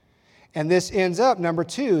 And this ends up, number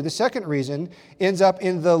 2, the second reason, ends up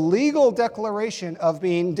in the legal declaration of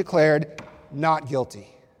being declared not guilty.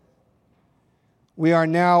 We are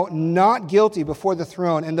now not guilty before the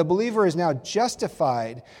throne, and the believer is now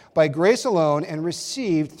justified by grace alone and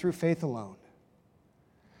received through faith alone.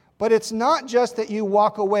 But it's not just that you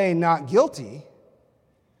walk away not guilty.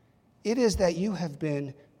 It is that you have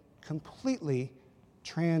been completely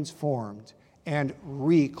transformed and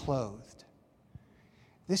reclothed.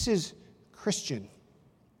 This is Christian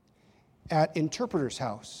at Interpreter's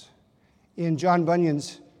House in John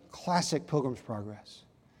Bunyan's classic Pilgrim's Progress.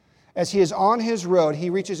 As he is on his road, he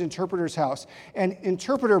reaches Interpreter's house, and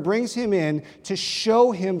Interpreter brings him in to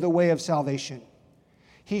show him the way of salvation.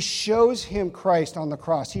 He shows him Christ on the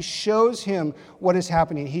cross. He shows him what is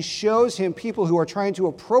happening. He shows him people who are trying to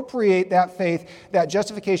appropriate that faith, that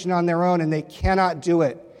justification on their own, and they cannot do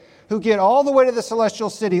it, who get all the way to the celestial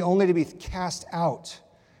city only to be cast out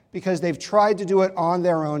because they've tried to do it on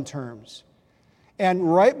their own terms.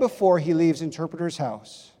 And right before he leaves Interpreter's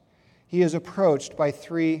house, he is approached by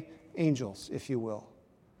 3 angels, if you will,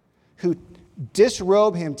 who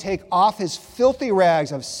disrobe him, take off his filthy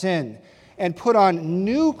rags of sin, and put on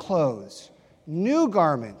new clothes, new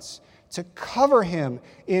garments, to cover him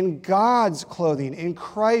in God's clothing, in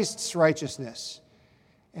Christ's righteousness,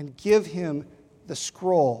 and give him the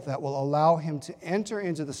scroll that will allow him to enter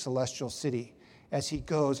into the celestial city as he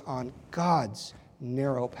goes on God's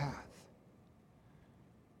narrow path.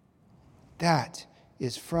 That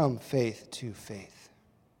is from faith to faith.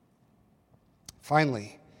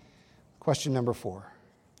 Finally, question number 4.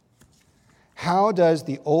 How does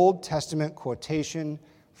the Old Testament quotation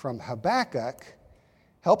from Habakkuk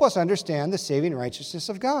help us understand the saving righteousness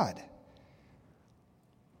of God?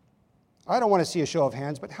 I don't want to see a show of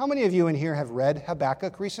hands, but how many of you in here have read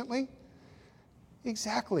Habakkuk recently?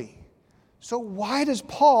 Exactly. So why does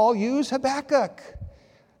Paul use Habakkuk?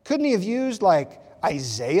 Couldn't he have used like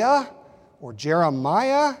Isaiah or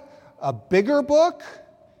Jeremiah, a bigger book?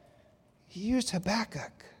 He used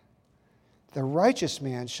Habakkuk. The righteous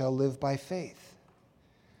man shall live by faith.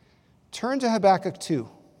 Turn to Habakkuk 2.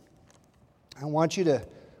 I want you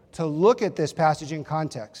to look at this passage in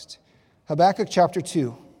context. Habakkuk chapter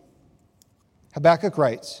 2. Habakkuk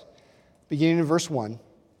writes, beginning in verse 1,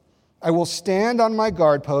 I will stand on my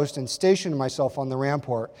guard post and station myself on the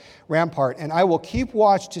rampart, and I will keep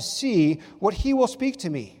watch to see what he will speak to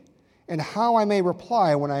me, and how I may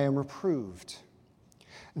reply when I am reproved.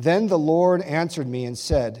 Then the Lord answered me and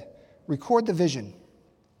said, record the vision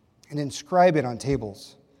and inscribe it on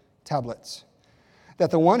tables tablets,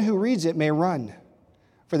 that the one who reads it may run.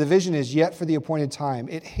 For the vision is yet for the appointed time.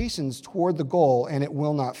 It hastens toward the goal, and it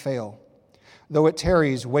will not fail. Though it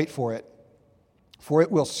tarries, wait for it. For it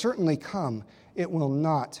will certainly come. It will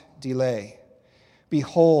not delay.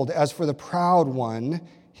 Behold, as for the proud one,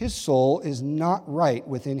 his soul is not right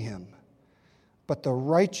within him. But the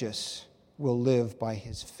righteous will live by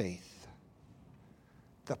his faith.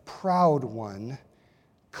 The proud one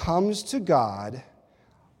comes to God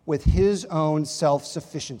with his own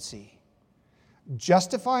self-sufficiency,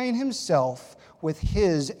 justifying himself with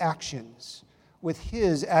his actions, with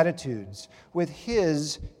his attitudes, with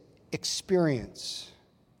his experience.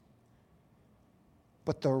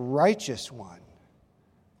 But the righteous one,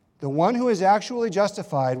 the one who is actually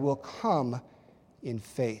justified, will come in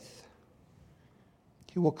faith.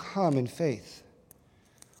 He will come in faith.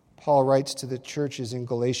 Paul writes to the churches in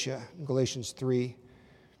Galatia, in Galatians 3,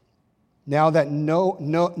 Now that no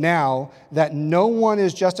one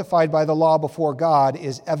is justified by the law before God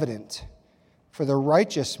is evident, for the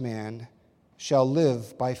righteous man shall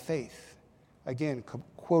live by faith. Again,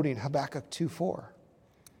 quoting Habakkuk 2:4.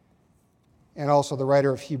 And also the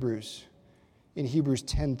writer of Hebrews, in Hebrews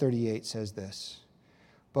 10:38 says this,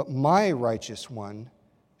 But my righteous one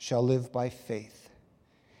shall live by faith.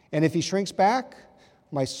 And if he shrinks back,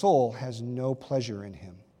 my soul has no pleasure in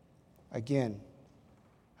him. Again,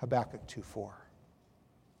 Habakkuk 2:4.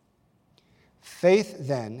 Faith,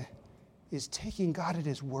 then, is taking God at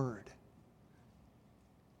his word.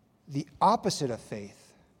 The opposite of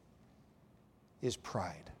faith is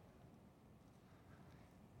pride.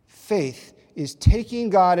 Faith is taking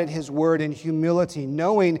God at his word in humility,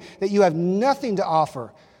 knowing that you have nothing to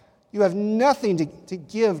offer. You have nothing to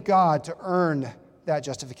give God to earn that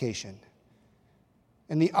justification.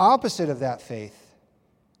 And the opposite of that faith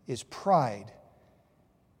is pride,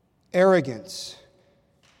 arrogance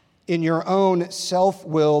in your own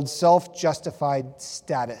self-willed, self-justified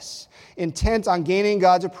status, intent on gaining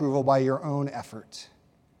God's approval by your own effort.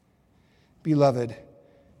 Beloved,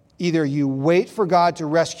 either you wait for God to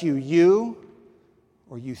rescue you,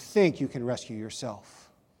 or you think you can rescue yourself.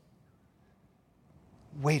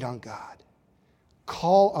 Wait on God.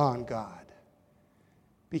 Call on God.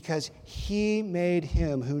 Because he made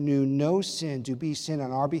him who knew no sin to be sin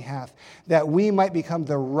on our behalf, that we might become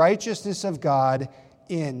the righteousness of God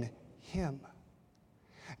in him.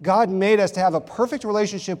 God made us to have a perfect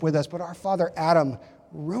relationship with us, but our father Adam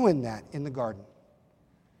ruined that in the garden.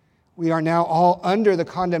 We are now all under the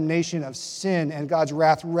condemnation of sin, and God's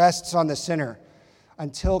wrath rests on the sinner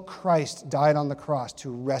until Christ died on the cross to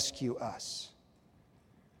rescue us.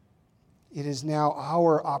 It is now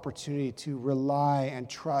our opportunity to rely and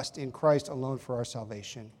trust in Christ alone for our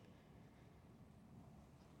salvation.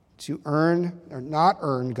 To earn or not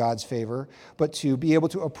earn God's favor, but to be able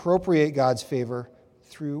to appropriate God's favor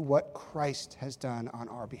through what Christ has done on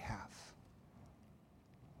our behalf.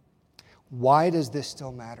 Why does this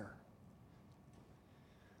still matter?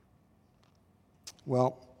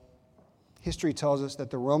 Well, history tells us that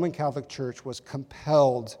the Roman Catholic Church was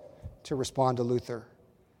compelled to respond to Luther.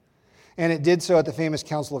 And it did so at the famous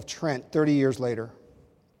Council of Trent 30 years later.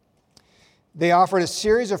 They offered a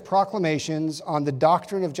series of proclamations on the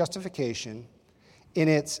doctrine of justification in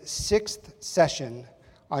its sixth session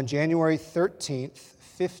on January 13th,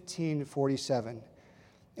 1547.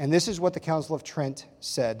 And this is what the Council of Trent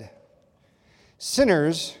said.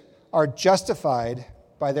 Sinners are justified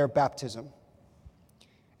by their baptism.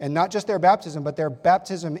 And not just their baptism, but their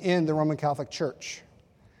baptism in the Roman Catholic Church.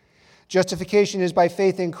 Justification is by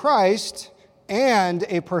faith in Christ and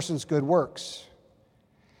a person's good works.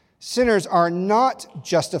 Sinners are not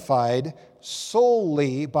justified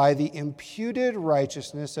solely by the imputed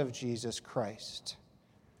righteousness of Jesus Christ.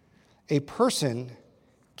 A person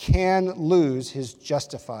can lose his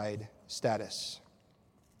justified status.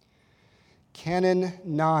 Canon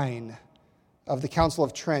 9 of the Council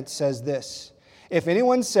of Trent says this: If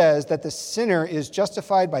anyone says that the sinner is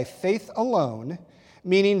justified by faith alone,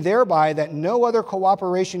 meaning thereby that no other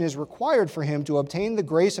cooperation is required for him to obtain the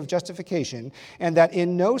grace of justification, and that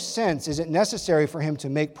in no sense is it necessary for him to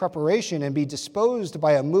make preparation and be disposed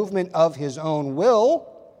by a movement of his own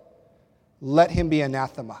will, let him be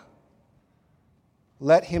anathema.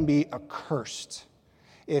 Let him be accursed.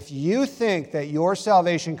 If you think that your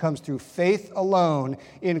salvation comes through faith alone,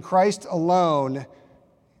 in Christ alone,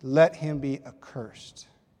 let him be accursed.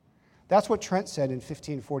 That's what Trent said in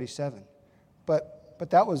 1547. But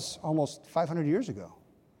that was almost 500 years ago.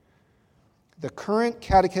 The current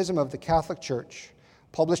Catechism of the Catholic Church,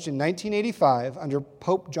 published in 1985 under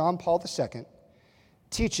Pope John Paul II,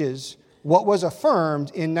 teaches what was affirmed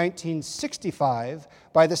in 1965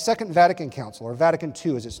 by the Second Vatican Council, or Vatican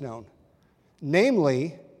II as it's known.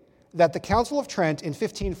 Namely, that the Council of Trent in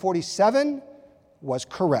 1547 was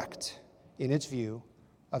correct in its view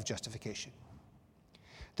of justification.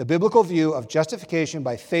 The biblical view of justification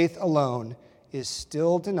by faith alone is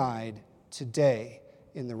still denied today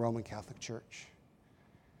in the Roman Catholic Church.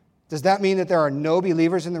 Does that mean that there are no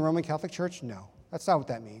believers in the Roman Catholic Church? No, that's not what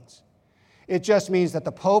that means. It just means that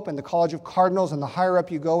the Pope and the College of Cardinals and the higher up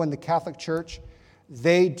you go in the Catholic Church,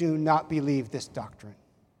 they do not believe this doctrine.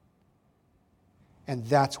 And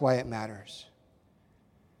that's why it matters.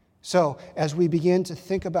 So, as we begin to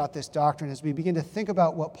think about this doctrine, as we begin to think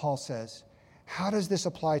about what Paul says, how does this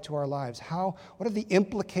apply to our lives? What are the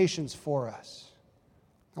implications for us?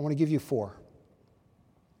 I want to give you 4.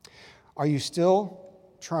 Are you still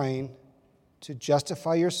trying to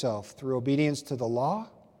justify yourself through obedience to the law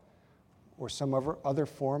or some other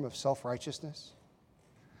form of self-righteousness?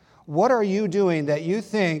 What are you doing that you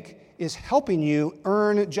think is helping you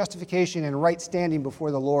earn justification and right standing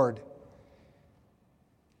before the Lord?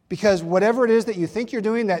 Because whatever it is that you think you're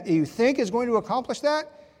doing that you think is going to accomplish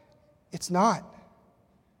that, it's not.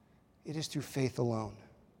 It is through faith alone.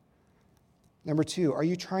 Number 2, are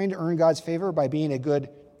you trying to earn God's favor by being a good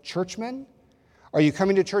churchman? Are you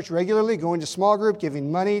coming to church regularly, going to small group,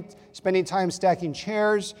 giving money, spending time stacking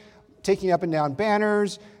chairs, taking up and down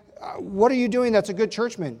banners? What are you doing that's a good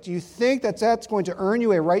churchman? Do you think that that's going to earn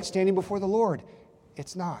you a right standing before the Lord?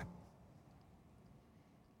 It's not.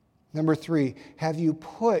 Number 3, have you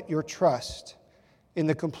put your trust in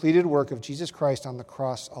the completed work of Jesus Christ on the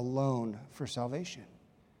cross alone for salvation?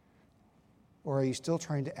 Or are you still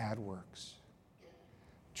trying to add works?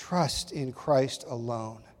 Trust in Christ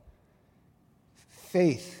alone.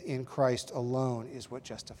 Faith in Christ alone is what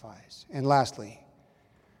justifies. And lastly,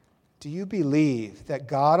 do you believe that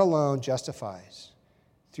God alone justifies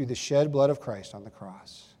through the shed blood of Christ on the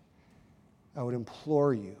cross? I would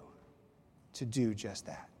implore you to do just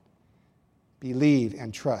that. Believe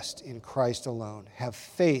and trust in Christ alone. Have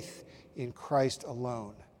faith in Christ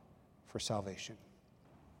alone for salvation.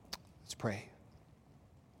 Let's pray.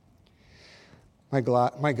 My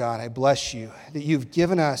God, I bless you that you've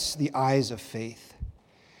given us the eyes of faith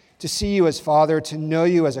to see you as Father, to know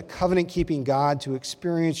you as a covenant-keeping God, to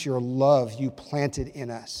experience your love you planted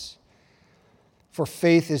in us. For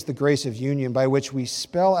faith is the grace of union by which we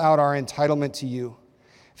spell out our entitlement to you.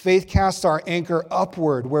 Faith casts our anchor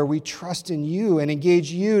upward where we trust in you and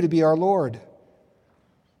engage you to be our Lord.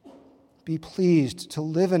 Be pleased to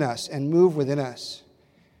live in us and move within us,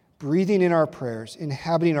 breathing in our prayers,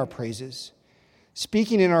 inhabiting our praises,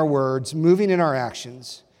 speaking in our words, moving in our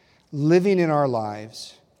actions, living in our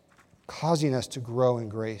lives, causing us to grow in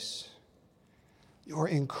grace. Your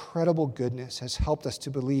incredible goodness has helped us to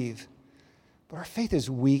believe, but our faith is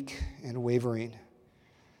weak and wavering.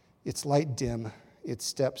 Its light dim, its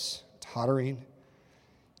steps tottering,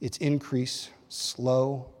 its increase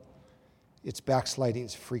slow, its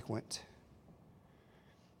backslidings frequent.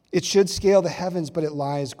 It should scale the heavens, but it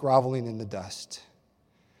lies groveling in the dust.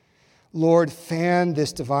 Lord, fan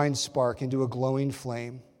this divine spark into a glowing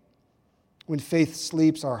flame. When faith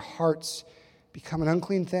sleeps, our hearts become an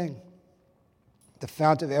unclean thing, the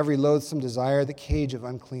fount of every loathsome desire, the cage of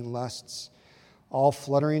unclean lusts, all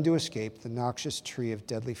fluttering to escape the noxious tree of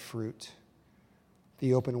deadly fruit,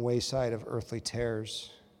 the open wayside of earthly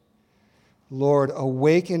tares. Lord,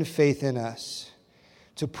 awaken faith in us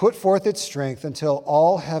to put forth its strength until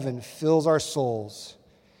all heaven fills our souls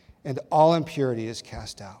and all impurity is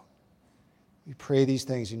cast out. We pray these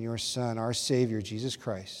things in your Son, our Savior, Jesus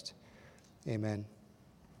Christ. Amen.